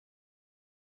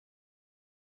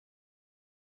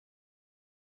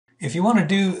If you want to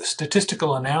do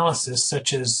statistical analysis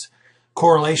such as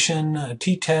correlation,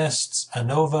 t-tests,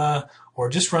 ANOVA, or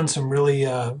just run some really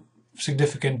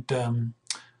significant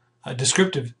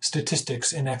descriptive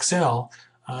statistics in Excel,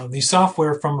 the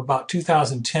software from about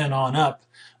 2010 on up,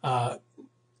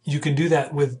 you can do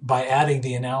that by adding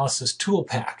the analysis tool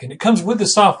pack. And it comes with the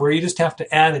software. You just have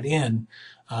to add it in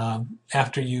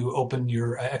after you open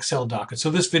your Excel doc. And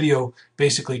so this video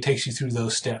basically takes you through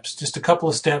those steps. Just a couple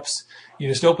of steps. You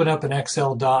just open up an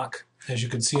Excel doc, as you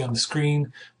can see on the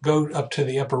screen. Go up to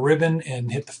the upper ribbon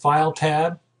and hit the File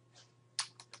tab.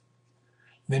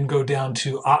 Then go down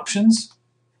to Options.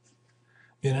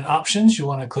 Then in Options, you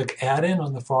want to click Add-in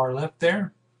on the far left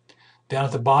there. Down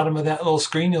at the bottom of that little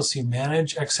screen, you'll see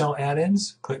Manage Excel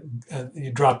Add-ins. Click,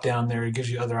 you drop down there, it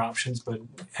gives you other options, but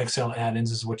Excel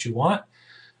Add-ins is what you want.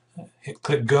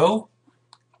 Click Go.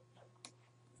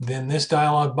 Then this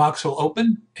dialog box will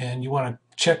open, and you want to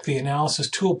check the Analysis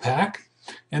Tool Pack,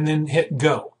 and then hit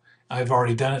Go. I've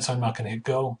already done it, so I'm not going to hit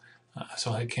Go,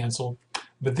 so I hit Cancel.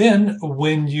 But then,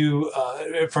 when you,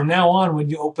 from now on, when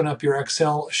you open up your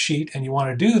Excel sheet and you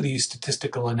want to do these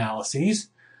statistical analyses,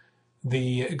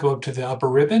 go up to the upper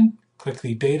ribbon, click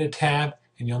the Data tab,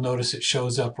 and you'll notice it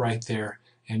shows up right there.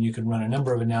 And you can run a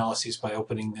number of analyses by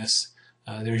opening this.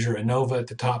 There's your ANOVA at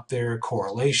the top there,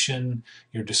 correlation,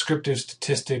 your descriptive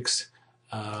statistics,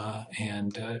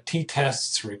 and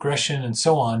t-tests, regression, and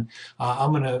so on.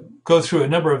 I'm going to go through a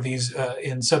number of these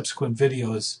in subsequent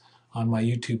videos on my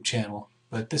YouTube channel,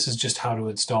 but this is just how to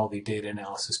install the Data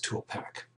Analysis Tool Pack.